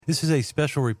This is a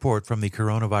special report from the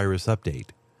Coronavirus Update.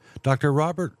 Dr.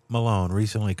 Robert Malone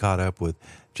recently caught up with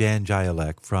Jan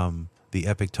Gialek from the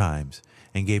Epoch Times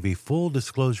and gave a full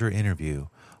disclosure interview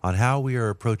on how we are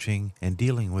approaching and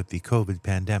dealing with the COVID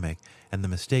pandemic and the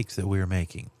mistakes that we are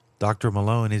making. Dr.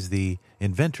 Malone is the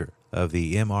inventor of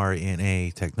the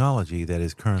mRNA technology that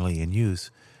is currently in use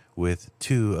with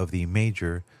two of the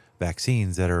major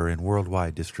vaccines that are in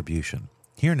worldwide distribution.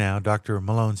 Here now, Dr.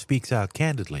 Malone speaks out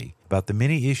candidly about the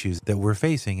many issues that we're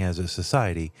facing as a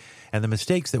society and the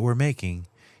mistakes that we're making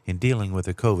in dealing with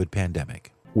the COVID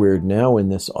pandemic. We're now in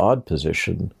this odd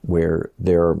position where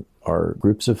there are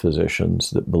groups of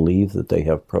physicians that believe that they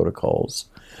have protocols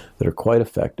that are quite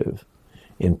effective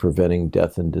in preventing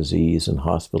death and disease and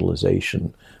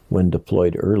hospitalization when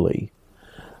deployed early,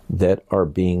 that are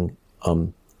being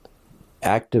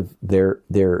active.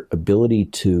 Their ability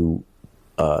to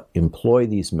employ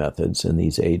these methods and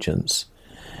these agents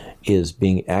is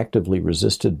being actively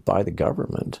resisted by the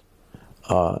government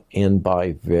and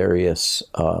by various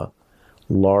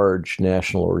large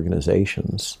national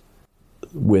organizations,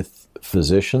 with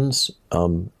physicians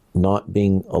not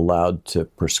being allowed to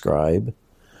prescribe,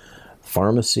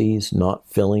 pharmacies not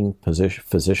filling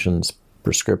physicians'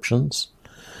 prescriptions,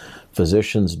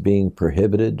 physicians being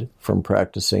prohibited from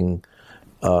practicing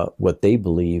what they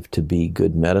believe to be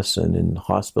good medicine in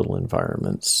hospital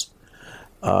environments.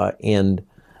 And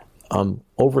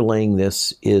overlaying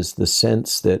this is the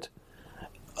sense that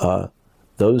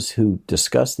those who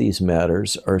discuss these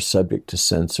matters are subject to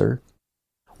censor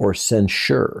or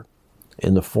censure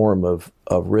in the form of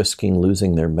risking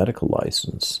losing their medical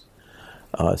license,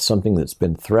 something that's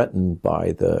been threatened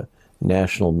by the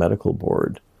National Medical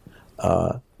Board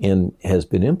and has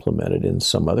been implemented in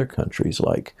some other countries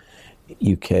like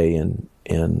UK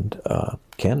and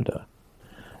Canada.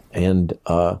 And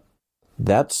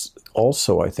that's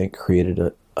also, I think, created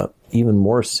a even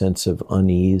more sense of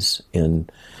unease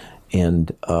and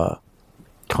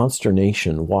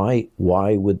consternation. Why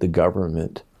would the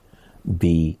government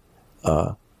be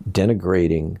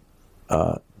denigrating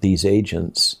these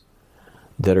agents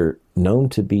that are known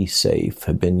to be safe,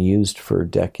 have been used for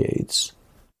decades?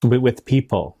 With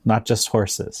people, not just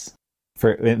horses.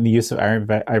 In the use of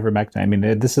ivermectin. I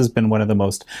mean, this has been one of the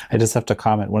most, I just have to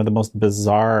comment, one of the most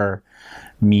bizarre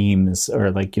memes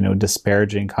or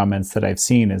disparaging comments that I've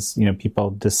seen is, people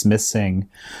dismissing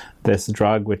this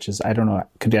drug, which is, I don't know,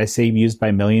 could I say used by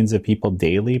millions of people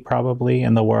daily probably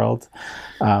in the world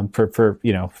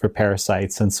for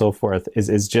parasites and so forth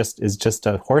is just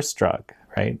a horse drug,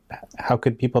 right? How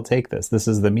could people take this? This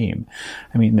is the meme.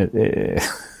 I mean,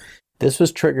 this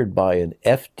was triggered by an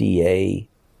FDA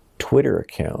Twitter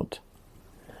account.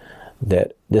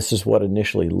 That this is what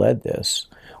initially led this,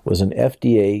 was an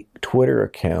FDA Twitter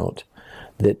account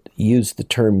that used the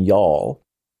term y'all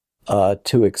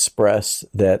to express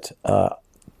that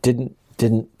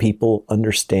didn't people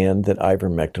understand that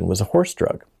ivermectin was a horse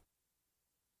drug.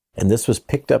 And this was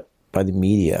picked up by the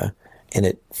media, and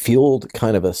it fueled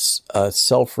kind of a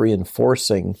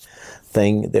self-reinforcing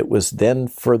thing that was then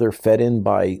further fed in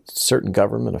by certain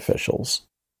government officials.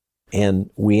 And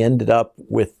we ended up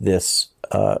with this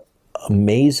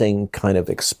amazing kind of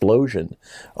explosion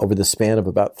over the span of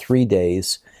about 3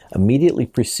 days, immediately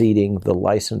preceding the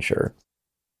licensure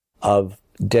of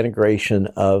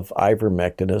denigration of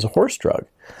ivermectin as a horse drug.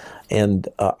 And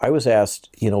I was asked,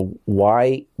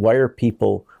 why are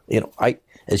people,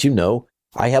 as you know,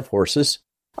 I have horses.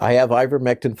 I have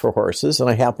ivermectin for horses, and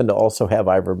I happen to also have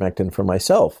ivermectin for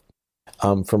myself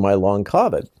for my long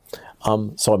COVID.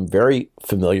 So I'm very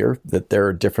familiar that there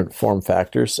are different form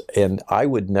factors, and I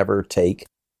would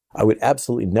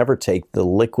absolutely never take the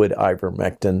liquid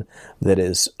ivermectin that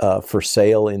is for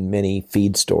sale in many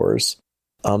feed stores.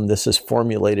 This is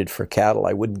formulated for cattle.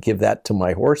 I wouldn't give that to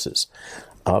my horses,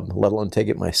 let alone take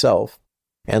it myself.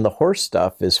 And the horse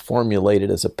stuff is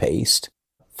formulated as a paste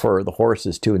for the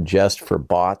horses to ingest for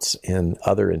bots and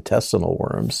other intestinal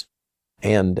worms.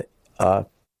 And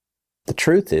the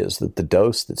truth is that the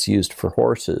dose that's used for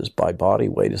horses by body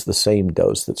weight is the same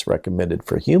dose that's recommended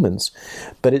for humans,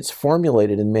 but it's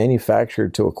formulated and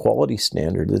manufactured to a quality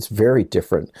standard that's very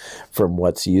different from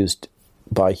what's used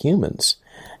by humans.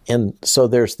 And so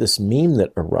there's this meme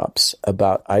that erupts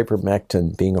about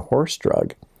ivermectin being a horse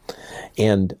drug.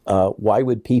 And why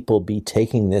would people be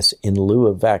taking this in lieu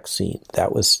of vaccine?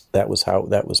 That was how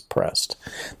that was pressed.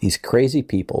 These crazy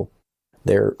people,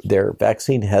 they're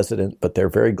vaccine hesitant, but they're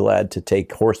very glad to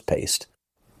take horse paste.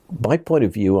 My point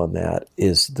of view on that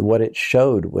is what it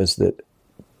showed was that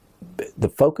the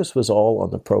focus was all on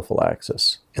the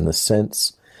prophylaxis, in the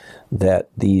sense that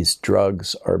these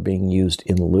drugs are being used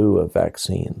in lieu of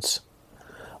vaccines.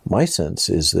 my sense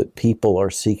is that people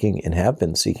are seeking and have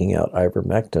been seeking out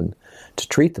ivermectin to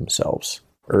treat themselves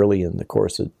early in the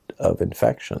course of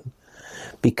infection,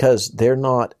 because there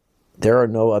are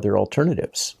no other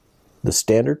alternatives. The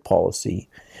standard policy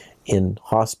in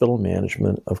hospital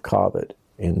management of COVID,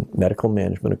 in medical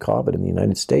management of COVID in the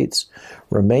United States,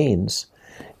 remains: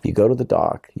 you go to the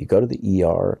doc, you go to the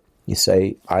ER, you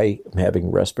say, I am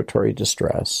having respiratory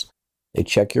distress. They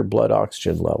check your blood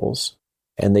oxygen levels,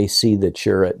 and they see that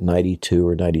you're at 92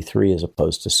 or 93 as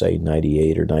opposed to, say,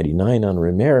 98 or 99 on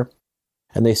room air,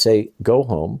 and they say, go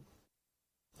home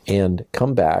and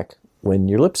come back when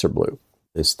your lips are blue,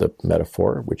 is the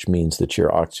metaphor, which means that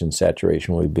your oxygen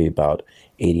saturation will be about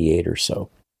 88 or so.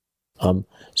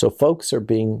 So folks are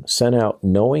being sent out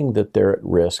knowing that they're at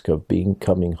risk of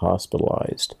becoming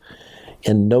hospitalized,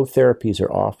 and no therapies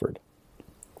are offered.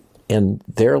 And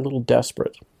they're a little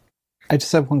desperate. I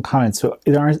just have one comment. So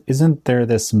isn't there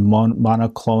this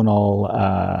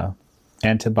monoclonal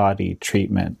antibody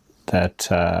treatment that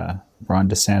Governor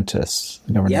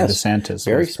DeSantis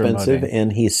very was expensive, promoting?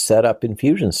 and he's set up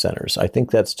infusion centers. I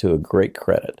think that's to a great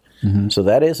credit. Mm-hmm. So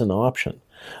that is an option.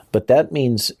 But that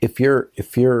means if you're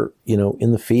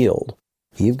in the field,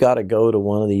 you've got to go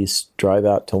to drive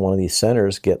out to one of these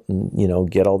centers, get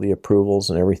all the approvals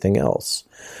and everything else.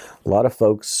 A lot of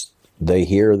folks, they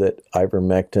hear that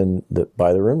ivermectin, that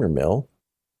by the rumor mill,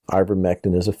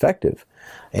 ivermectin is effective.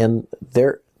 And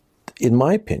in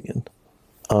my opinion,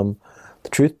 the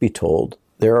truth be told,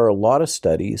 there are a lot of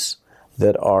studies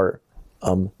that are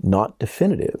not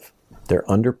definitive. They're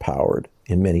underpowered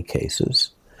in many cases,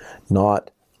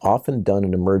 not often done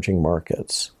in emerging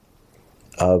markets,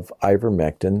 of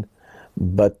ivermectin,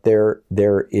 but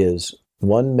there is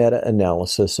one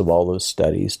meta-analysis of all those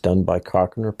studies done by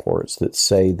Cochrane Reports that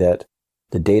say that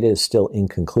the data is still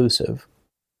inconclusive.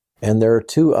 And there are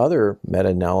two other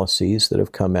meta-analyses that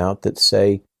have come out that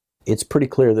say it's pretty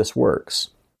clear this works.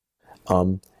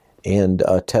 And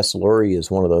Tess Lurie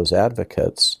is one of those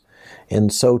advocates.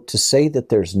 And so to say that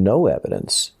there's no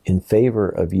evidence in favor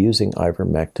of using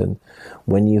ivermectin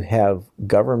when you have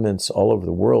governments all over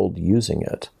the world using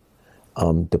it,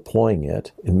 deploying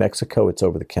it. In Mexico, it's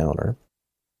over the counter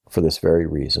for this very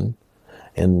reason.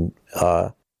 In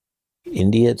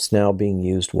India, it's now being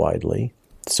used widely.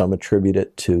 Some attribute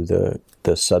it to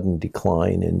the sudden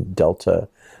decline in Delta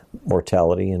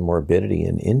mortality and morbidity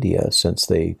in India since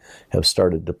they have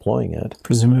started deploying it.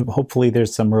 Presumably, hopefully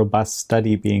there's some robust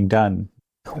study being done.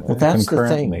 Well, that's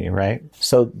concurrently, the thing, right?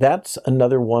 So that's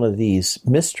another one of these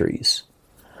mysteries.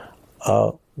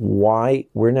 Why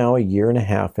we're now a year and a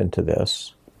half into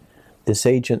this. This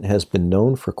agent has been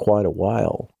known for quite a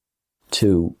while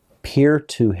to appear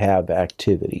to have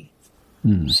activity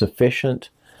sufficient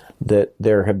that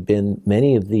there have been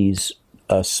many of these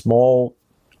small,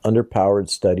 underpowered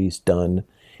studies done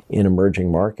in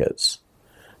emerging markets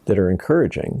that are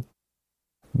encouraging.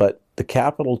 But the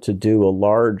capital to do a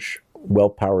large,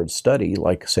 well-powered study,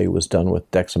 like, say, was done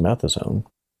with dexamethasone,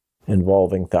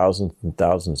 involving thousands and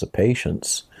thousands of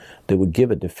patients, that would give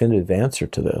a definitive answer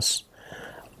to this.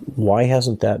 Why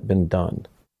hasn't that been done?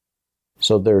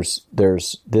 So there's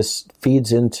this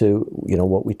feeds into,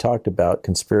 what we talked about,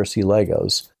 conspiracy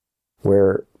Legos,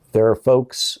 where there are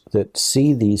folks that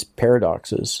see these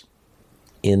paradoxes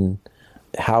in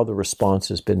how the response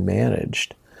has been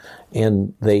managed,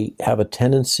 and they have a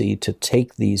tendency to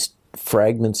take these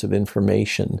fragments of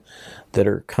information that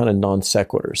are kind of non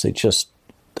sequiturs.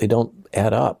 They don't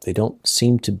add up. They don't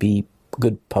seem to be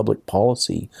good public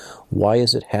policy. Why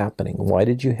is it happening? Why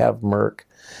did you have Merck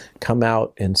come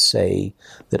out and say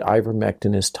that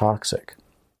ivermectin is toxic?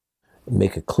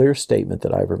 Make a clear statement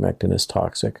that ivermectin is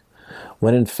toxic,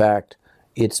 when in fact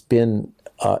it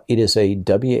is a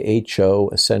WHO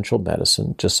essential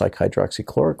medicine, just like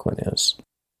hydroxychloroquine is,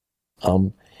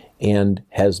 and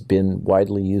has been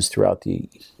widely used throughout the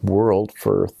world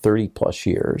for 30 plus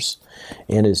years,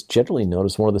 and is generally known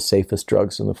as one of the safest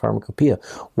drugs in the pharmacopoeia.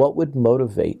 What would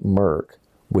motivate Merck,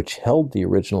 which held the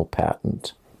original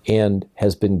patent and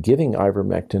has been giving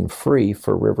ivermectin free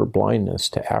for river blindness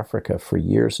to Africa for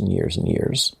years and years and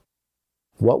years,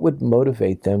 what would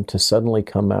motivate them to suddenly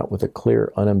come out with a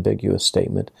clear, unambiguous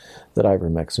statement that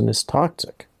ivermectin is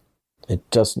toxic? It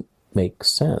doesn't make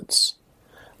sense.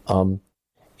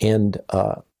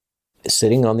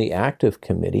 Sitting on the active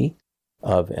committee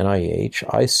of NIH,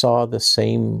 I saw the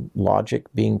same logic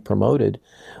being promoted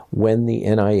when the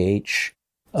NIH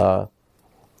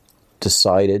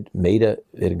made an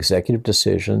executive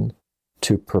decision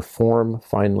to perform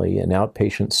finally an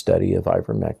outpatient study of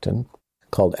ivermectin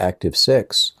called Active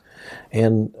 6.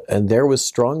 And there was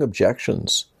strong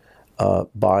objections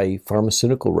by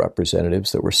pharmaceutical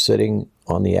representatives that were sitting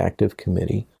on the active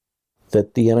committee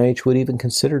that the NIH would even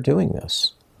consider doing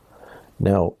this.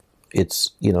 Now,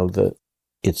 the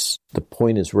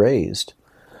point is raised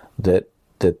that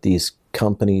these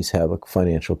companies have a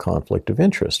financial conflict of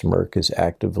interest. Merck is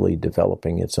actively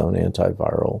developing its own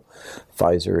antiviral.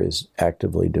 Pfizer is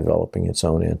actively developing its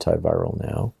own antiviral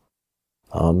now.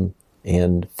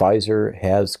 And Pfizer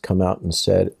has come out and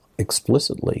said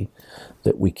explicitly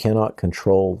that we cannot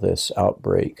control this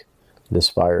outbreak, this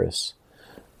virus,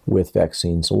 with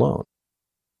vaccines alone.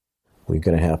 We're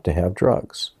going to have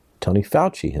drugs. Tony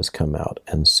Fauci has come out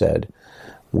and said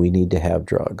we need to have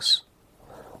drugs.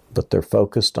 But they're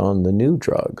focused on the new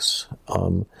drugs.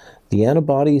 The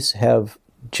antibodies have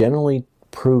generally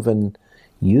proven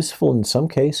useful in some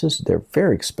cases. They're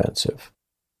very expensive.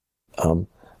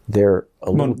 They're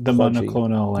a little the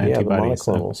monoclonal antibodies.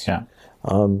 The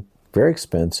monoclonals. Very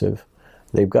expensive.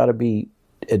 They've got to be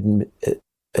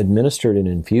administered in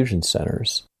infusion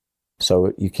centers.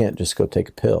 So you can't just go take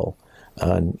a pill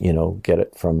and, get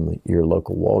it from your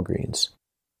local Walgreens.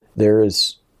 There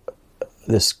is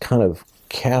this kind of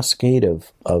cascade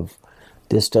of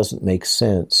this doesn't make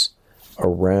sense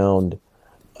around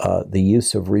the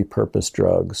use of repurposed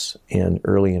drugs and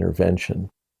early intervention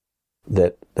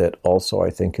that also I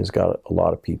think has got a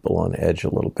lot of people on edge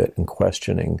a little bit in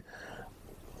questioning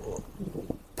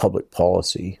public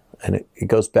policy. And it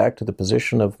goes back to the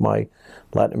position of my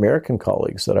Latin American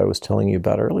colleagues that I was telling you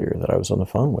about earlier that I was on the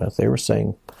phone with. They were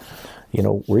saying,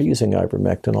 we're using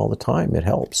ivermectin all the time. It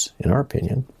helps, in our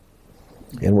opinion.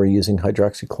 And we're using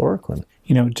hydroxychloroquine.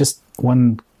 Just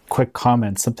one quick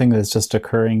comment, something that's just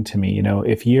occurring to me.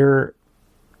 If you're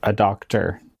a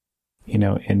doctor,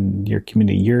 in your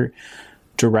community, you're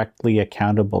directly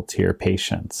accountable to your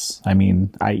patients.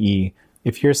 I.e.,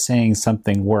 if you're saying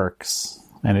something works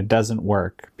and it doesn't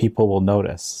work, people will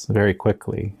notice very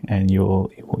quickly, and you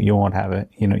won't have it.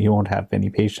 You won't have any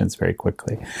patients very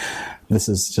quickly. This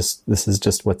is just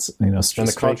what's And the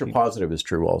contrapositive is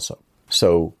true also.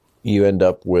 So you end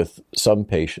up with some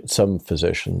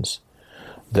physicians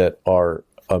that are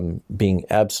being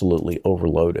absolutely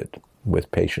overloaded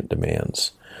with patient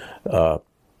demands.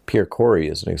 Pierre Corey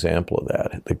is an example of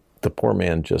that. The poor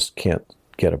man just can't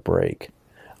get a break.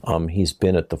 He's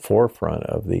been at the forefront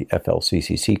of the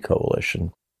FLCCC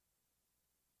coalition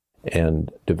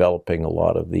and developing a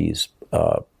lot of these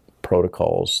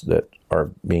protocols that are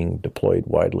being deployed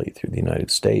widely through the United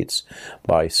States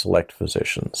by select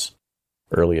physicians,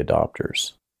 early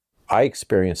adopters. I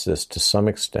experienced this to some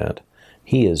extent.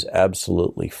 He is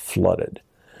absolutely flooded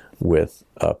with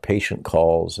patient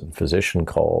calls and physician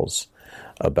calls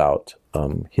about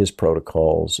his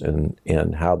protocols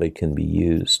and how they can be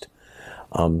used.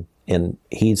 And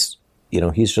he's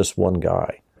just one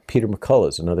guy. Peter McCullough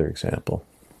is another example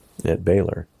at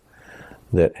Baylor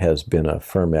that has been a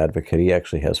firm advocate. He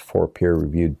actually has 4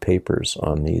 peer-reviewed papers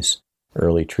on these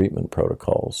early treatment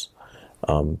protocols.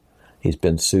 He's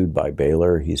been sued by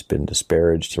Baylor. He's been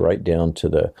disparaged right down to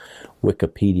the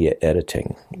Wikipedia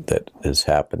editing that has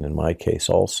happened in my case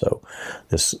also.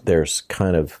 There's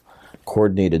kind of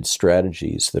coordinated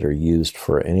strategies that are used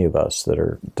for any of us that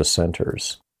are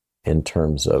dissenters in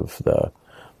terms of the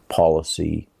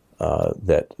policy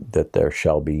that there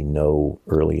shall be no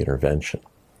early intervention.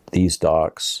 These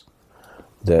docs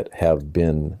that have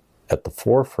been at the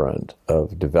forefront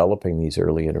of developing these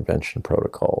early intervention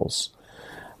protocols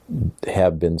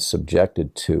have been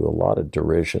subjected to a lot of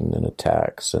derision and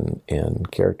attacks and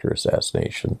character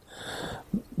assassination.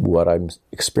 What I'm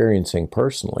experiencing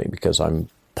personally, because I'm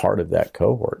part of that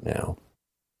cohort now,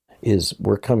 is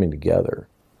we're coming together.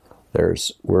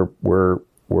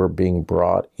 We're being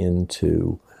brought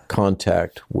into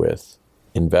contact with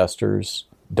investors,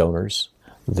 donors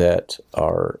that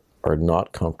are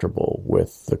not comfortable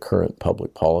with the current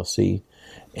public policy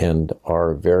and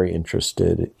are very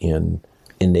interested in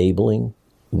enabling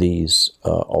these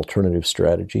alternative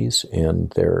strategies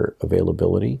and their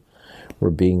availability.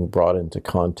 We're being brought into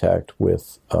contact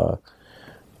with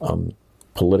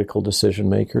political decision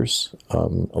makers,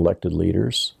 elected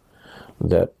leaders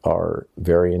that are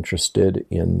very interested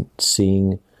in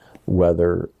seeing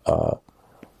whether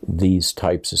these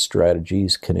types of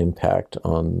strategies can impact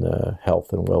on the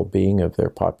health and well-being of their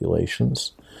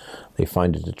populations. They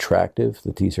find it attractive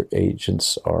that these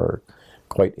agents are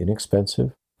quite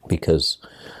inexpensive, because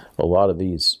a lot of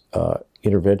these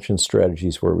intervention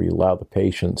strategies where we allow the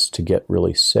patients to get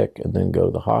really sick and then go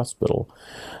to the hospital,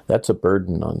 that's a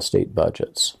burden on state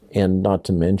budgets. And not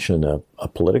to mention a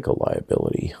political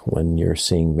liability when you're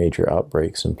seeing major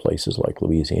outbreaks in places like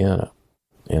Louisiana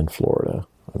and Florida.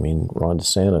 Ron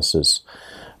DeSantis is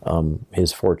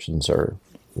his fortunes are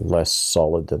less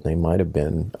solid than they might have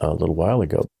been a little while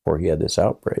ago before he had this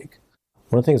outbreak.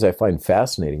 One of the things I find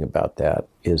fascinating about that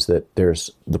is that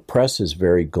the press is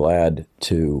very glad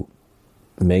to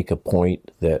make a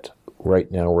point that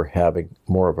right now we're having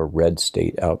more of a red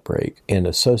state outbreak and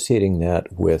associating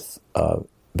that with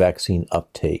vaccine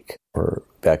uptake or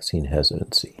vaccine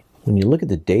hesitancy. When you look at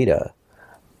the data,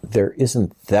 there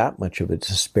isn't that much of a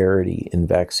disparity in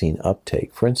vaccine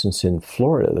uptake. For instance, in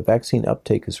Florida, the vaccine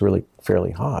uptake is really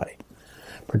fairly high,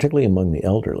 particularly among the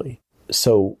elderly.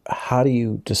 So how do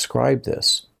you describe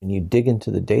this? When you dig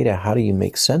into the data, how do you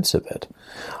make sense of it?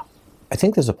 I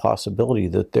think there's a possibility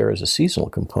that there is a seasonal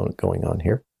component going on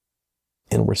here.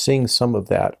 And we're seeing some of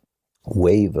that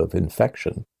wave of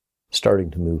infection starting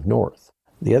to move north.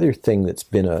 The other thing that's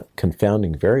been a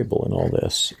confounding variable in all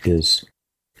this is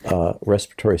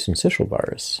respiratory syncytial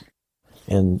virus.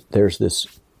 And there's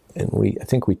this, and I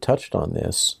think we touched on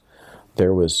this,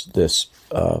 there was this,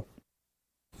 a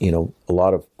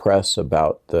lot of press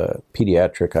about the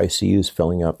pediatric ICUs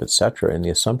filling up, etc., and the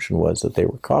assumption was that they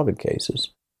were COVID cases.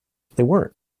 They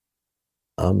weren't.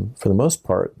 For the most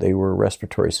part, they were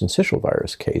respiratory syncytial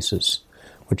virus cases,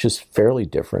 which is fairly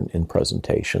different in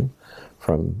presentation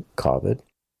from COVID,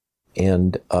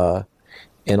 and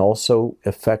also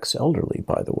affects elderly,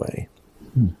 by the way.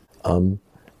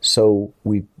 So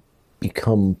we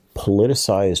become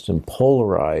politicized and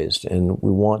polarized, and we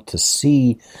want to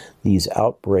see these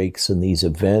outbreaks and these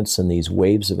events and these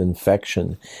waves of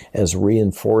infection as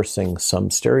reinforcing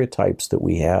some stereotypes that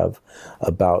we have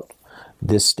about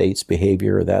this state's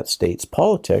behavior or that state's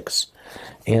politics.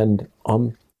 And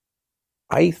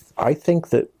I think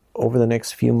that over the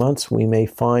next few months, we may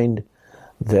find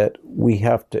that we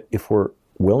have to, if we're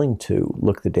willing to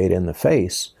look the data in the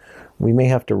face, we may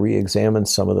have to re-examine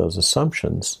some of those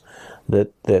assumptions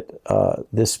that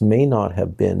this may not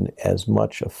have been as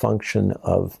much a function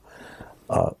of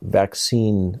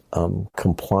vaccine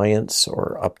compliance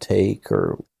or uptake,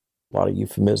 or a lot of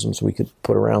euphemisms we could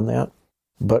put around that,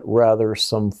 but rather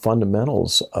some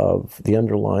fundamentals of the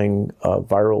underlying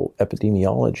viral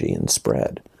epidemiology and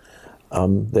spread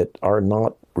that are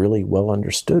not really well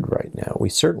understood right now. We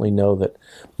certainly know that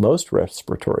most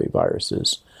respiratory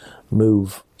viruses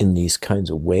move in these kinds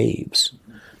of waves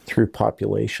through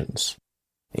populations,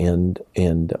 and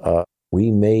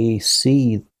we may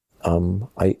see.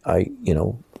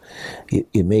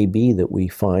 It may be that we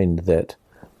find that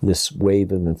this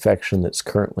wave of infection that's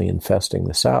currently infesting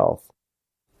the South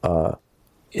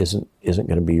isn't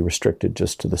going to be restricted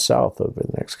just to the South over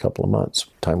the next couple of months.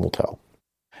 Time will tell.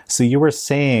 So you were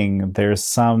saying there's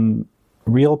some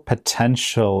real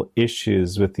potential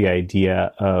issues with the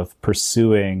idea of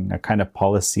pursuing a kind of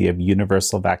policy of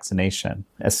universal vaccination.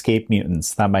 Escape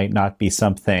mutants, that might not be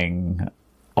something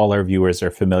all our viewers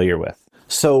are familiar with.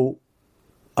 So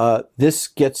this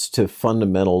gets to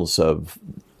fundamentals of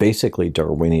basically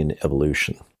Darwinian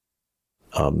evolution.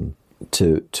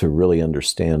 To really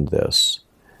understand this,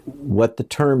 what the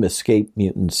term escape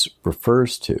mutants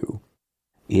refers to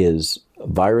is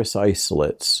virus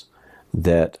isolates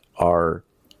that are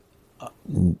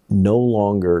no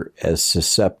longer as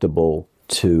susceptible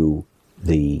to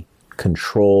the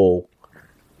control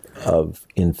of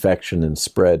infection and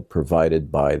spread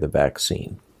provided by the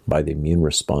vaccine, by the immune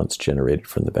response generated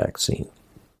from the vaccine.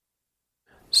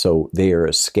 So they are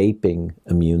escaping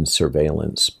immune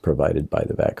surveillance provided by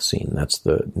the vaccine. That's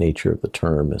the nature of the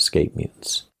term escape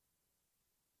mutants.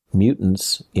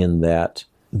 Mutants in that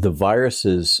the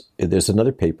viruses, there's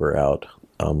another paper out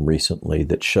recently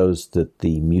that shows that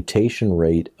the mutation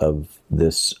rate of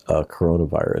this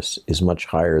coronavirus is much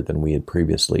higher than we had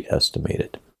previously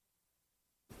estimated.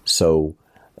 So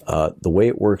the way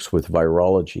it works with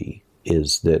virology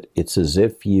is that it's as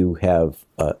if you have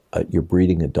you're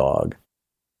breeding a dog,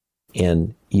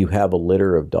 and you have a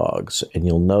litter of dogs, and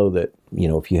you'll know that,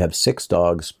 if you have 6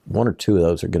 dogs, 1 or 2 of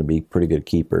those are going to be pretty good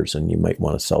keepers, and you might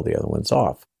want to sell the other ones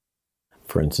off.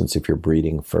 For instance, if you're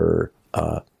breeding for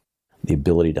the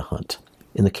ability to hunt.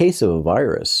 In the case of a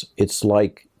virus, it's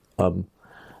like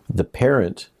the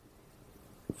parent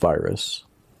virus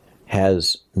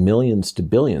has millions to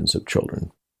billions of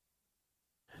children,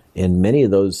 and many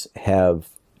of those have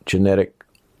genetic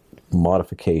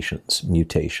modifications,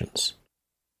 mutations,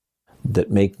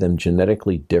 that make them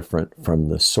genetically different from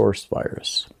the source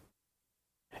virus.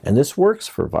 And this works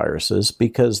for viruses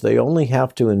because they only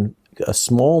have to, a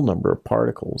small number of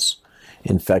particles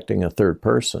infecting a third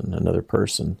person, another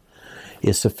person,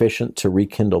 is sufficient to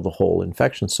rekindle the whole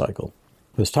infection cycle.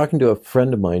 I was talking to a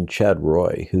friend of mine, Chad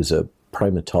Roy, who's a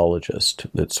primatologist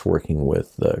that's working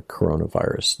with the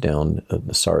coronavirus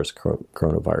the SARS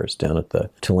coronavirus down at the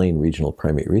Tulane Regional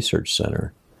Primate Research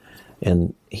Center.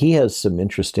 And he has some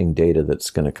interesting data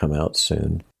that's going to come out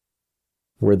soon,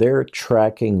 where they're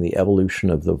tracking the evolution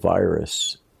of the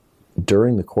virus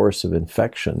during the course of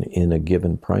infection in a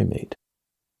given primate.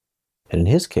 And in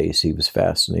his case, he was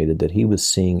fascinated that he was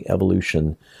seeing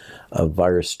evolution of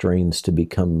virus strains to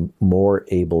become more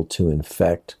able to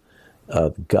infect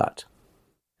the gut,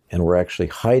 and were actually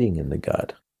hiding in the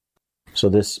gut. So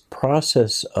this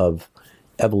process of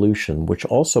evolution, which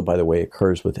also, by the way,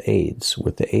 occurs with AIDS,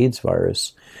 with the AIDS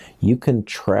virus, you can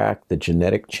track the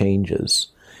genetic changes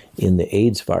in the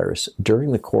AIDS virus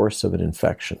during the course of an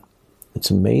infection.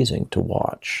 It's amazing to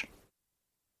watch.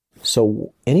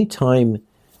 So anytime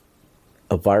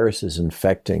a virus is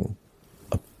infecting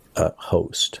a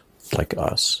host like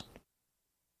us,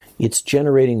 it's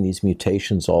generating these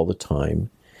mutations all the time,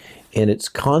 and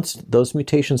those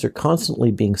mutations are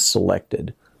constantly being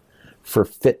selected for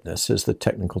fitness, is the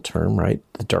technical term, right?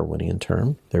 The Darwinian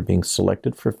term. They're being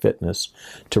selected for fitness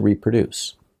to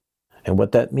reproduce. And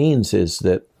what that means is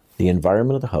that the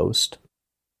environment of the host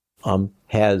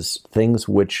has things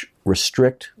which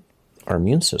restrict our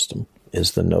immune system,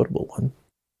 is the notable one,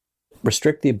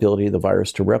 restrict the ability of the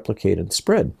virus to replicate and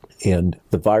spread. And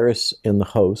the virus and the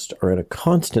host are in a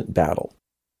constant battle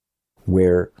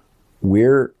where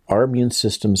our immune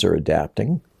systems are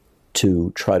adapting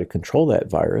to try to control that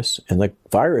virus, and the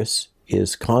virus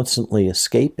is constantly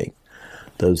escaping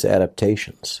those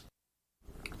adaptations.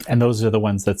 And those are the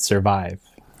ones that survive,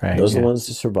 right? Those are the ones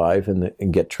that survive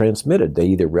and get transmitted. They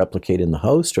either replicate in the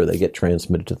host or they get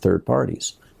transmitted to third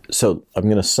parties. So I'm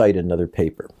going to cite another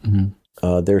paper.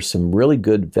 Mm-hmm. There's some really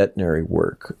good veterinary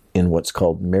work in what's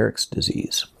called Marek's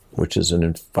disease, which is an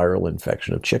viral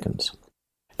infection of chickens.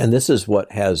 And this is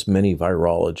what has many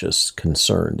virologists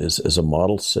concerned is a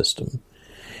model system.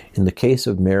 In the case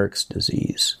of Marek's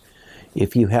disease,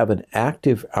 if you have an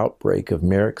active outbreak of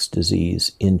Marek's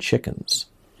disease in chickens,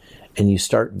 and you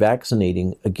start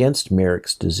vaccinating against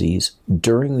Marek's disease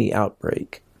during the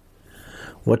outbreak,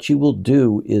 what you will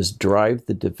do is drive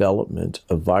the development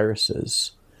of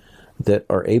viruses that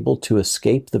are able to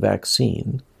escape the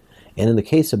vaccine. And in the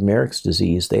case of Marek's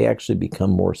disease, they actually become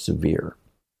more severe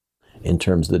in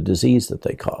terms of the disease that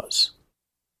they cause.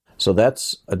 So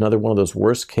that's another one of those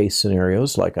worst case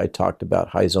scenarios, like I talked about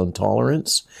high zone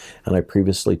tolerance, and I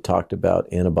previously talked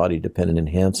about antibody-dependent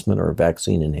enhancement or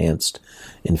vaccine-enhanced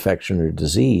infection or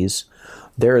disease.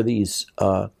 There are these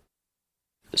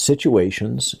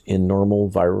situations in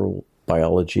normal viral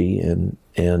biology and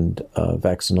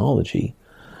vaccinology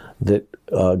that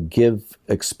give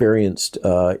experienced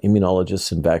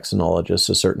immunologists and vaccinologists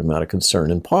a certain amount of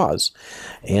concern and pause.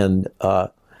 And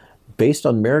based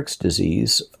on Marek's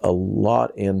disease, a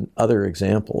lot and other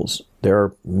examples, there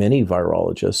are many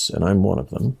virologists, and I'm one of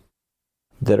them,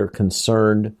 that are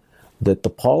concerned that the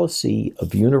policy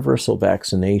of universal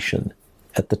vaccination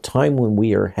at the time when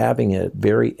we are having a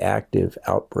very active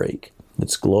outbreak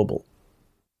that's global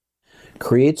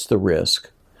creates the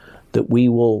risk that we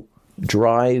will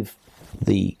drive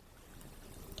the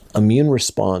immune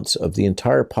response of the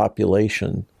entire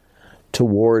population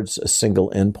towards a single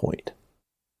endpoint,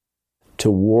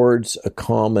 towards a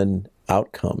common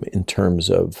outcome in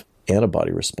terms of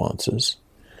antibody responses.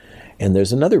 And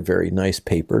there's another very nice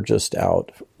paper just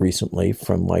out recently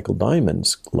from Michael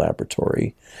Diamond's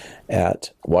laboratory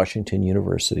at Washington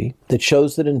University that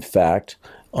shows that, in fact,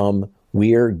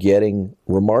 we are getting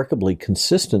remarkably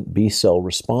consistent B-cell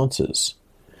responses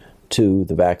to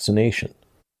the vaccination.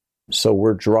 So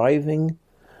we're driving,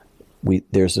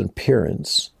 there's an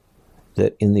appearance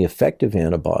that in the effective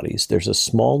antibodies, there's a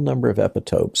small number of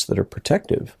epitopes that are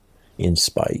protective in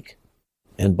spike.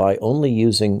 And by only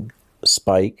using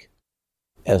spike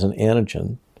as an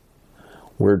antigen,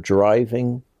 we're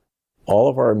driving all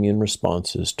of our immune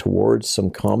responses towards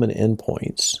some common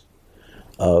endpoints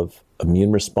of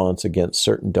immune response against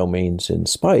certain domains in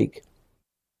spike.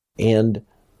 And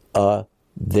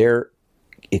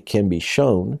it can be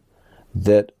shown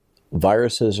that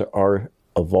viruses are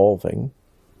evolving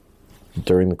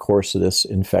during the course of this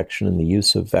infection and the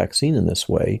use of vaccine in this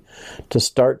way to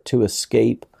start to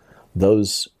escape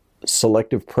those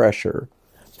selective pressure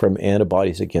from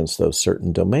antibodies against those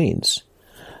certain domains.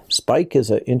 Spike is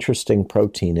an interesting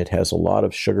protein. It has a lot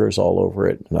of sugars all over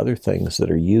it and other things that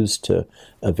are used to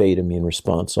evade immune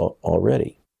response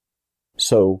already.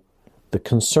 So the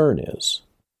concern is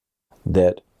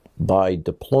that by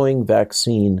deploying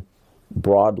vaccine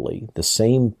broadly, the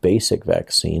same basic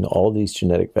vaccine, all these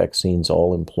genetic vaccines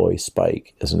all employ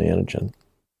spike as an antigen.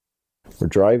 We're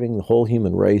driving the whole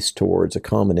human race towards a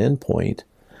common endpoint,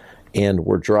 and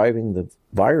we're driving the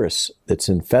virus that's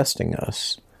infesting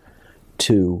us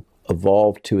to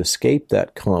evolve to escape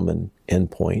that common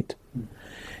endpoint.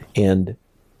 And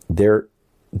there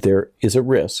is a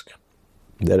risk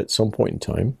that at some point in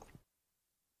time,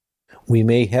 we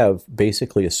may have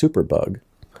basically a superbug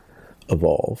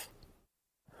evolve,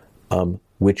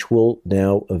 which will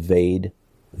now evade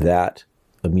that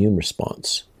immune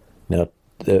response. Now,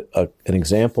 an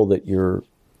example that your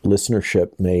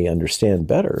listenership may understand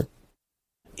better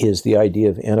is the idea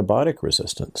of antibiotic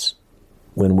resistance.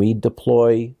 When we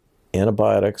deploy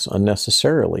antibiotics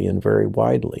unnecessarily and very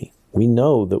widely, we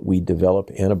know that we develop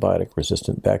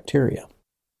antibiotic-resistant bacteria.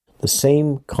 The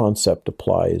same concept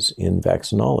applies in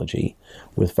vaccinology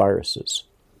with viruses.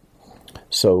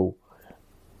 So,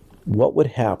 what would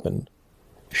happen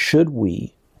should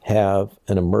we have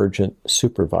an emergent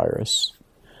supervirus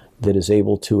that is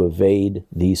able to evade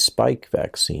these spike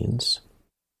vaccines?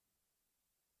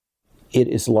 It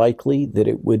is likely that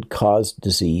it would cause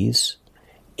disease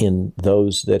in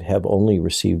those that have only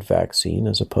received vaccine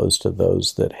as opposed to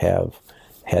those that have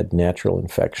had natural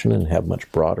infection and have much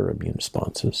broader immune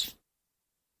responses.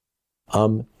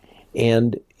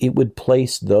 And it would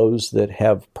place those that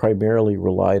have primarily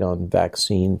relied on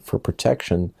vaccine for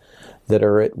protection that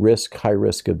are at risk, high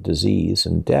risk of disease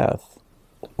and death,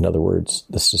 in other words,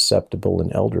 the susceptible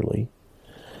and elderly.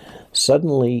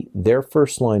 Suddenly, their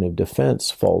first line of defense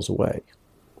falls away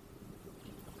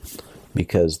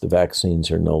because the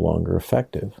vaccines are no longer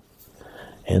effective.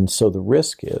 And so the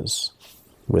risk is,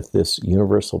 with this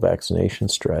universal vaccination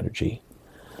strategy,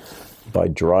 by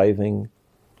driving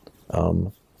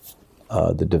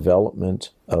the development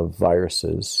of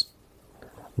viruses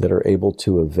that are able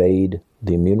to evade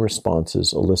the immune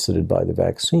responses elicited by the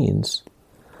vaccines,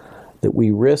 that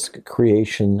we risk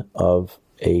creation of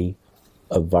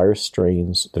virus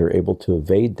strains that are able to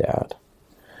evade that.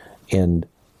 And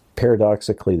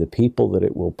paradoxically, the people that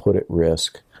it will put at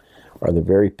risk are the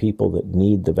very people that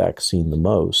need the vaccine the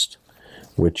most,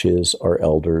 which is our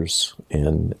elders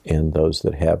and those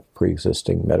that have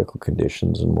pre-existing medical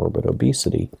conditions and morbid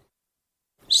obesity.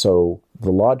 So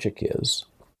the logic is,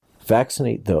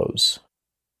 vaccinate those,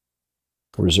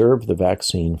 reserve the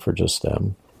vaccine for just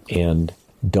them, and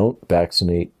don't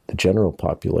vaccinate the general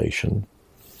population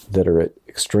that are at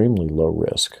extremely low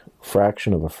risk,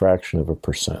 fraction of a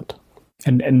percent.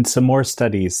 And some more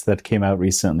studies that came out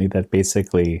recently that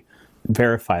basically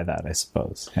verify that, I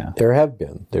suppose. Yeah. There have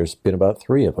been. There's been about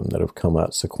 3 of them that have come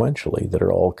out sequentially that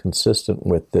are all consistent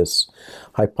with this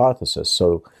hypothesis.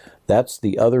 So that's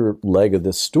the other leg of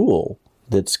this stool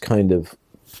that's kind of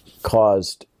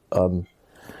caused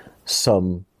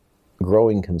some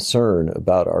growing concern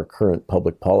about our current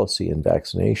public policy in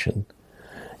vaccination,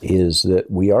 is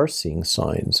that we are seeing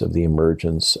signs of the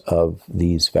emergence of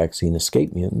these vaccine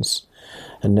escape mutants.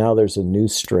 And now there's a new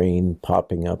strain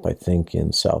popping up, I think,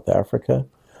 in South Africa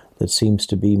that seems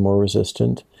to be more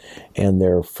resistant. And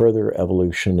there are further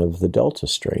evolution of the Delta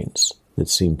strains that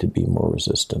seem to be more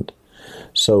resistant.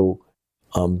 So,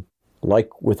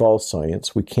 like with all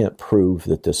science, we can't prove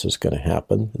that this is going to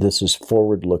happen. This is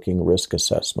forward-looking risk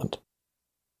assessment.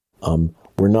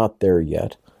 We're not there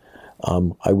yet.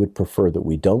 I would prefer that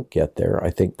we don't get there. I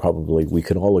think probably we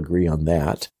can all agree on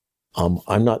that.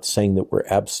 I'm not saying that we're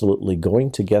absolutely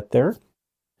going to get there,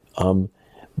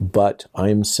 but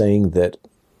I'm saying that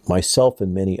myself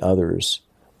and many others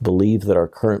believe that our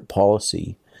current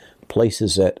policy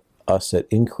places us at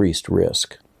increased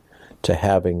risk to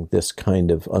having this kind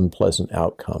of unpleasant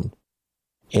outcome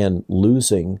and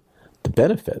losing the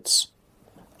benefits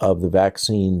of the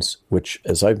vaccines, which,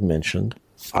 as I've mentioned,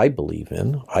 I believe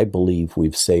in. I believe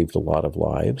we've saved a lot of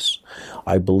lives.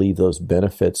 I believe those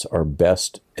benefits are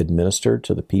best administered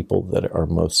to the people that are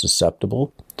most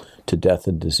susceptible to death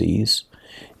and disease,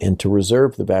 and to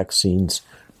reserve the vaccines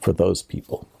for those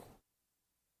people.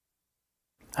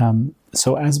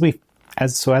 So as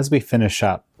we finish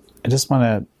up, I just want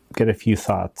to get a few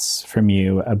thoughts from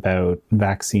you about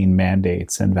vaccine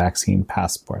mandates and vaccine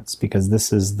passports, because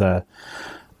this is the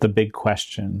big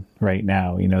question right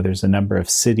now. You know, there's a number of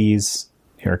cities,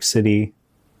 New York City,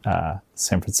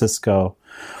 San Francisco,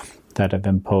 that have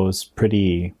imposed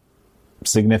pretty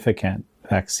significant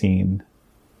vaccine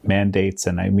mandates.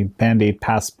 And I mean, mandate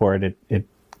passport, it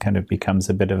kind of becomes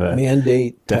a bit of a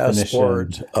mandate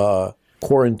definition. Passport,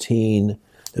 quarantine.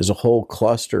 There's a whole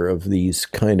cluster of these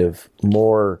kind of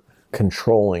more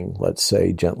controlling, let's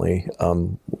say gently,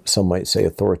 some might say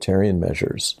authoritarian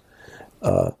measures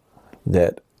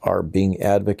that are being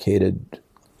advocated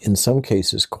in some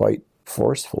cases quite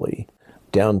forcefully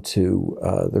down to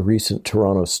the recent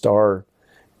Toronto Star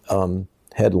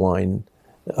headline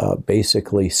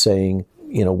basically saying,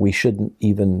 we shouldn't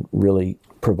even really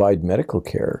provide medical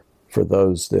care for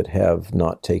those that have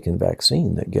not taken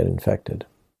vaccine that get infected.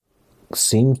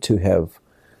 Seems to have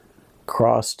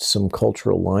crossed some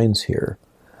cultural lines here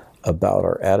about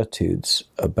our attitudes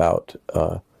about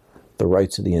the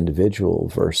rights of the individual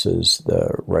versus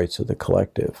the rights of the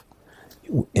collective.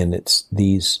 And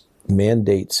these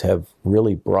mandates have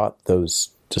really brought those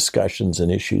discussions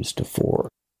and issues to fore.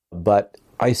 But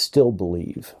I still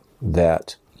believe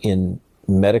that in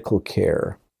medical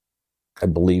care, I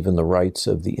believe in the rights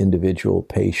of the individual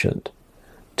patient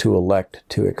to elect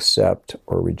to accept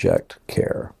or reject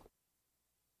care.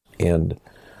 And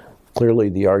clearly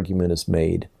the argument is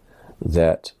made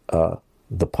that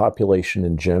the population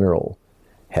in general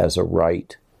has a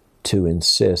right to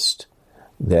insist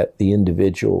that the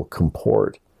individual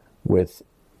comport with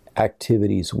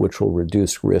activities which will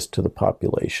reduce risk to the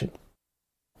population.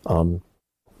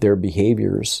 There are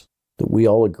behaviors that we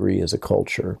all agree as a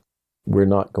culture we're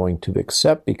not going to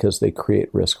accept because they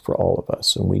create risk for all of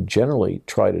us. And we generally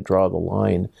try to draw the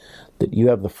line that you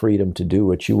have the freedom to do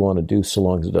what you want to do so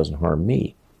long as it doesn't harm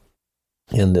me.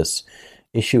 And this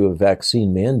issue of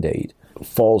vaccine mandate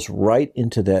falls right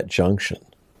into that junction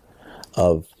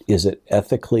of, is it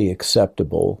ethically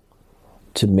acceptable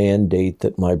to mandate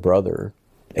that my brother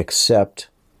accept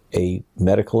a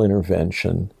medical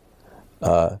intervention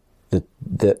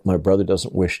that my brother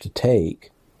doesn't wish to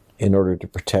take in order to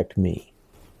protect me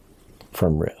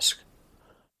from risk?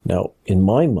 Now, in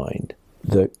my mind,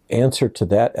 the answer to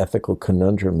that ethical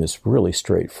conundrum is really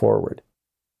straightforward.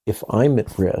 If I'm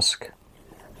at risk,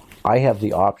 I have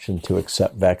the option to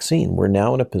accept vaccine. We're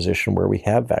now in a position where we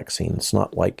have vaccine. It's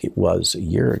not like it was a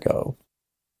year ago.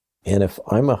 And if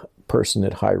I'm a person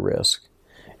at high risk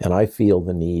and I feel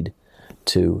the need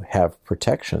to have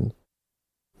protection,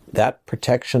 that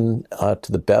protection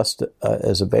to the best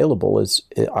as available is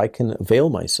I can avail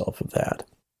myself of that.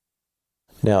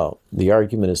 Now, the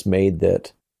argument is made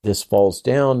that this falls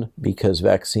down because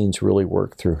vaccines really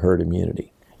work through herd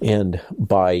immunity. And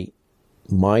by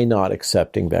my not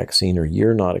accepting vaccine or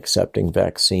you're not accepting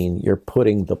vaccine, you're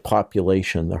putting the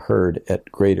population, the herd,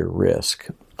 at greater risk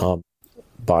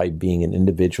by being an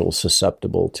individual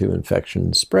susceptible to infection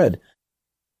and spread.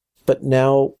 But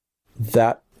now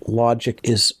that logic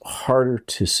is harder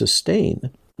to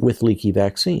sustain with leaky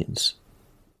vaccines,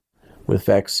 with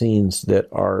vaccines that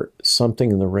are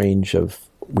something in the range of,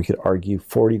 we could argue,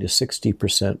 40 to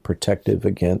 60% protective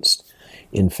against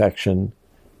infection,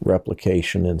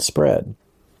 replication, and spread.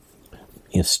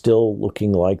 It's still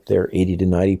looking like they're 80 to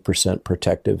 90%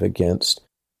 protective against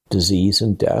disease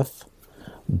and death.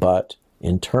 But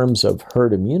in terms of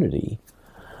herd immunity,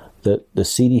 the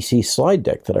CDC slide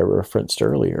deck that I referenced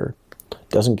earlier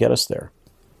doesn't get us there.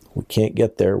 We can't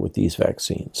get there with these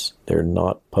vaccines. They're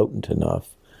not potent enough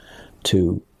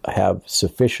to have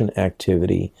sufficient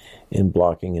activity in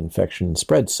blocking infection and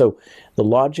spread. So the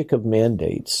logic of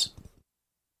mandates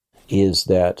is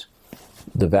that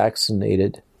the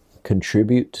vaccinated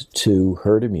contribute to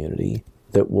herd immunity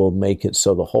that will make it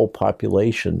so the whole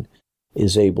population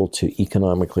is able to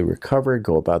economically recover,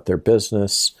 go about their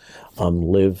business,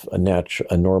 live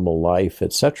a normal life,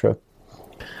 etc.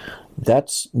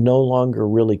 That's no longer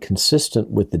really consistent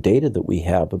with the data that we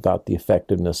have about the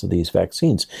effectiveness of these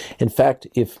vaccines. In fact,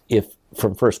 if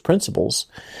from first principles,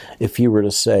 if you were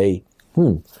to say,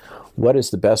 what is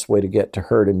the best way to get to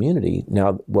herd immunity,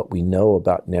 now what we know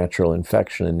about natural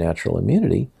infection and natural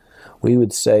immunity, we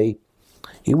would say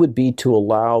it would be to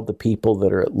allow the people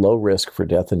that are at low risk for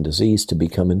death and disease to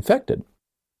become infected,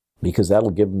 because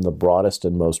that'll give them the broadest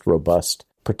and most robust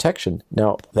protection.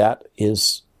 Now, that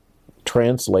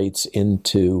translates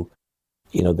into,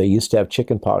 they used to have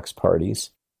chickenpox parties,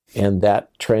 and that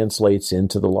translates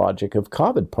into the logic of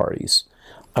COVID parties.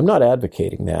 I'm not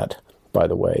advocating that, by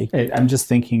the way. I'm just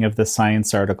thinking of the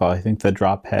Science article. I think the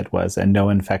drop head was, and no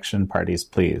infection parties,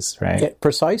 please, right? Yeah,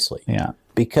 precisely. Yeah.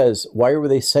 Because why were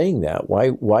they saying that?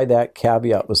 Why that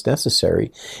caveat was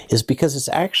necessary is because it's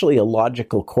actually a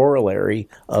logical corollary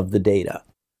of the data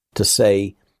to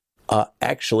say,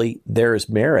 actually, there is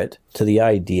merit to the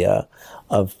idea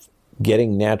of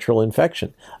getting natural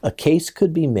infection. A case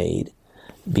could be made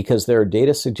because there are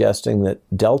data suggesting that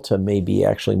Delta may be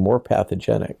actually more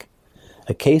pathogenic.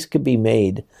 A case could be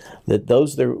made that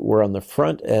those that were on the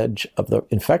front edge of the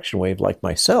infection wave, like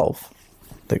myself,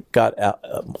 that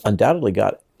undoubtedly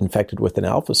got infected with an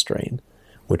alpha strain,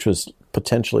 which was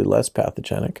potentially less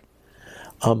pathogenic,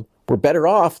 were better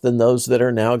off than those that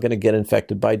are now going to get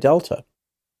infected by Delta.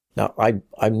 Now,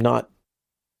 I'm not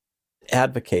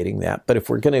advocating that. But if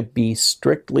we're going to be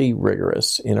strictly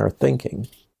rigorous in our thinking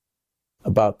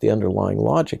about the underlying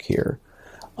logic here,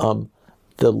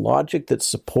 the logic that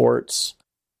supports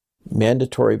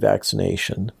mandatory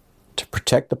vaccination to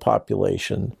protect the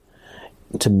population,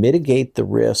 to mitigate the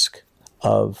risk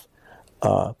of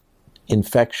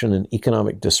infection and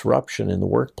economic disruption in the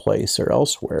workplace or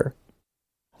elsewhere,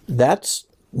 that's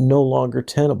no longer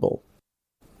tenable.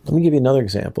 Let me give you another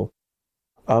example.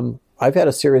 I've had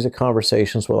a series of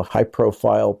conversations with a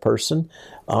high-profile person,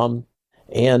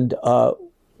 and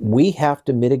we have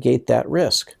to mitigate that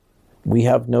risk. We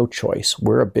have no choice.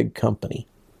 We're a big company,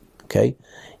 okay?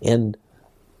 And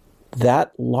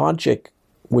that logic,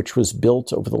 which was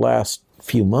built over the last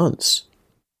few months,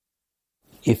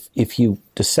 if you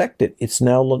dissect it, it's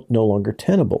now no longer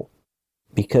tenable,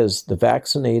 because the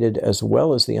vaccinated as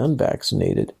well as the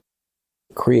unvaccinated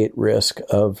create risk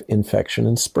of infection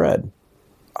and spread.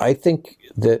 I think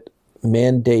that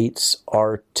mandates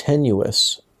are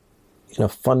tenuous in a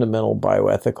fundamental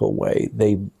bioethical way.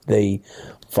 They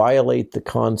violate the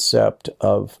concept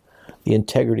of the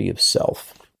integrity of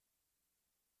self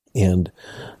and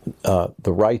the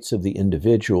rights of the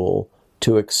individual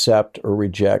to accept or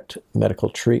reject medical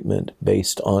treatment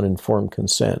based on informed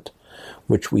consent,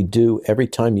 which we do every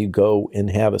time you go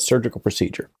and have a surgical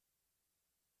procedure.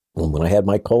 When I had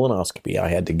my colonoscopy, I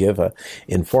had to give an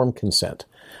informed consent,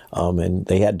 and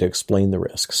they had to explain the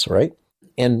risks, right?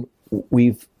 And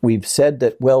we've said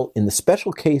that, well, in the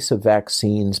special case of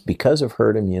vaccines, because of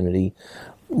herd immunity,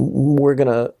 we're going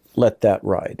to let that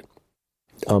ride.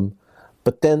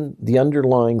 But then the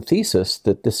underlying thesis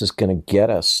that this is going to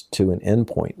get us to an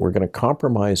endpoint, we're going to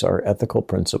compromise our ethical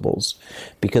principles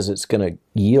because it's going to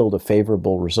yield a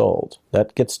favorable result.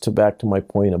 That gets back to my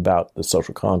point about the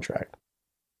social contract.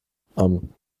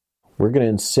 We're going to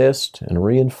insist and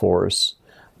reinforce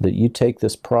that you take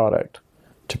this product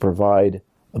to provide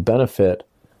a benefit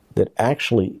that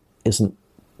actually isn't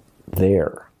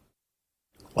there.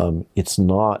 It's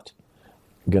not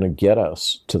going to get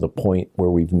us to the point where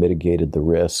we've mitigated the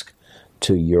risk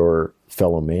to your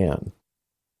fellow man.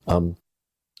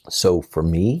 So for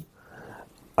me,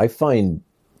 I find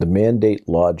the mandate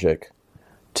logic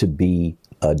to be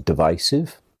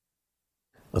divisive,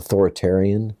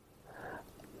 authoritarian,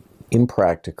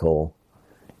 impractical,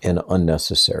 and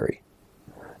unnecessary.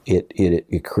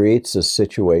 It creates a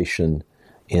situation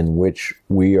in which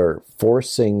we are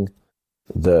forcing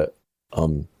the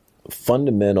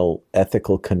fundamental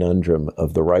ethical conundrum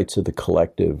of the rights of the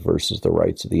collective versus the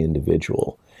rights of the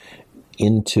individual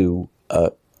into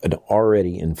an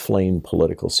already inflamed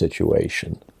political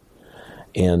situation.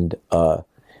 And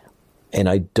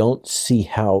I don't see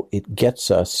how it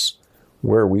gets us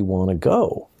where we want to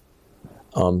go,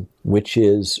 which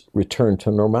is return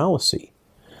to normalcy,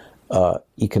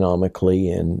 economically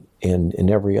and in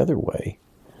every other way.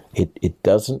 It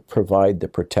doesn't provide the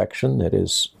protection that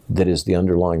is the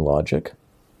underlying logic,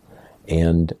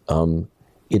 and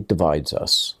it divides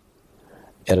us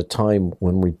at a time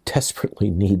when we desperately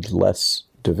need less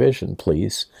division,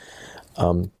 please.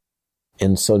 And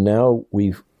so now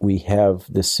we have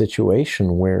this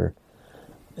situation where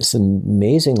it's an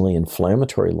amazingly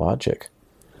inflammatory logic,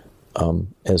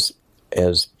 as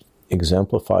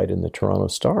exemplified in the Toronto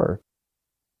Star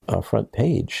front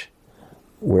page,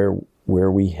 where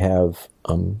we have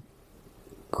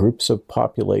groups of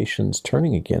populations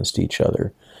turning against each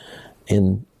other.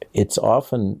 And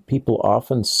people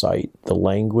often cite the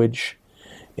language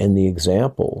and the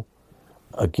example,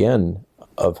 again,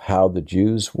 of how the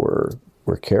Jews were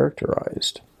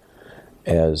characterized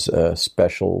as a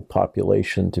special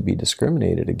population to be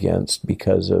discriminated against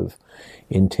because of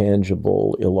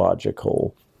intangible,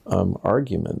 illogical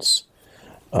arguments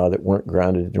that weren't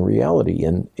grounded in reality.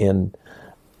 And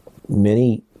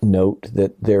many note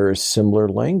that there is similar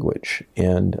language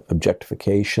and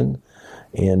objectification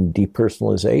and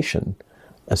depersonalization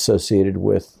associated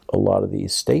with a lot of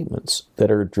these statements that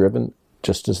are driven,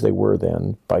 just as they were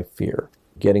then, by fear.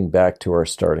 Getting back to our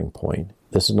starting point,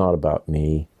 this is not about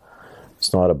me.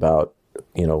 It's not about,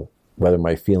 whether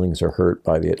my feelings are hurt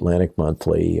by the Atlantic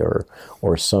Monthly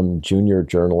or some junior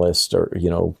journalist or,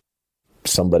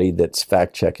 somebody that's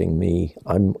fact-checking me.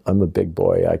 I'm a big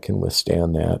boy. I can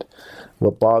withstand that.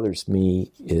 What bothers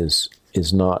me is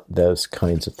not those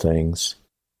kinds of things.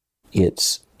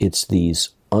 It's these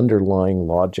underlying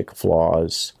logic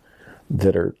flaws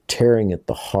that are tearing at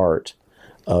the heart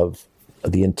of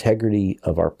the integrity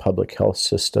of our public health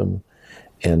system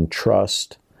and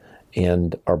trust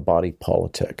and our body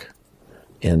politic.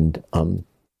 And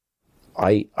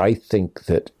I think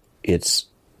that it's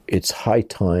high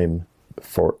time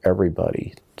for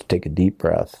everybody to take a deep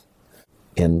breath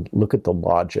and look at the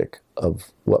logic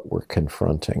of what we're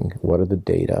confronting. What are the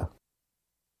data?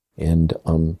 And,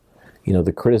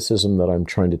 the criticism that I'm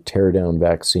trying to tear down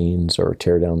vaccines or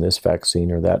tear down this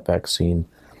vaccine or that vaccine,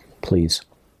 please.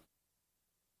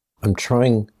 I'm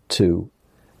trying to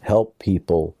help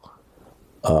people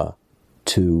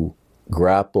to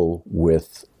grapple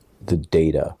with the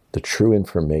data, the true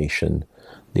information,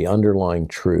 the underlying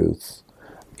truth.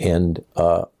 And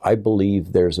I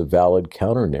believe there's a valid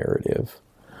counter-narrative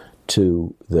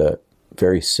to the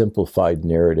very simplified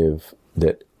narrative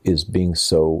that is being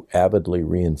so avidly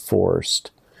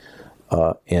reinforced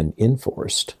and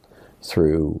enforced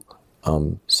through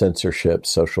censorship,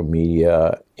 social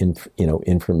media,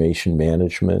 information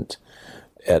management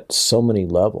at so many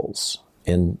levels.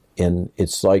 And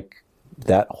it's like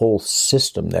that whole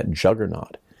system, that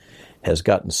juggernaut, has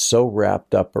gotten so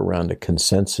wrapped up around a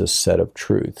consensus set of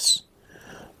truths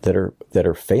that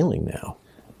are failing now.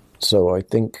 So I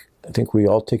think we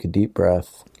all take a deep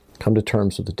breath, come to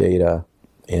terms with the data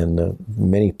and the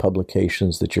many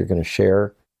publications that you're going to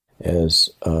share as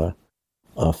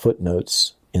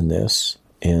footnotes in this,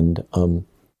 and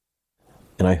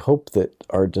I hope that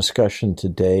our discussion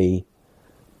today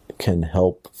can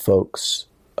help folks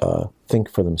think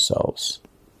for themselves.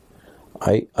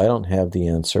 I don't have the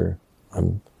answer.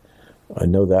 I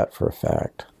know that for a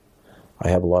fact. I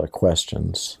have a lot of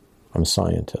questions. I'm a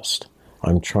scientist.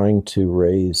 I'm trying to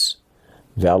raise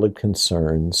valid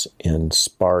concerns and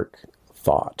spark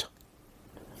thought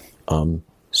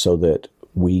so that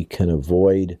we can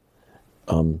avoid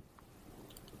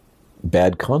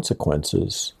bad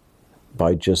consequences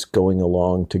by just going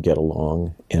along to get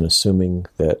along and assuming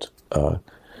that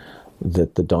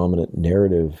that the dominant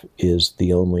narrative is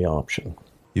the only option.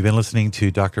 You've been listening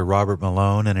to Dr. Robert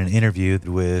Malone and an interview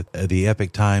with the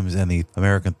Epoch Times and the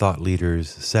American Thought Leaders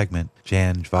segment,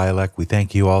 Jan Violek. We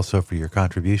thank you also for your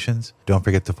contributions. Don't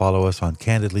forget to follow us on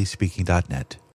candidlyspeaking.net.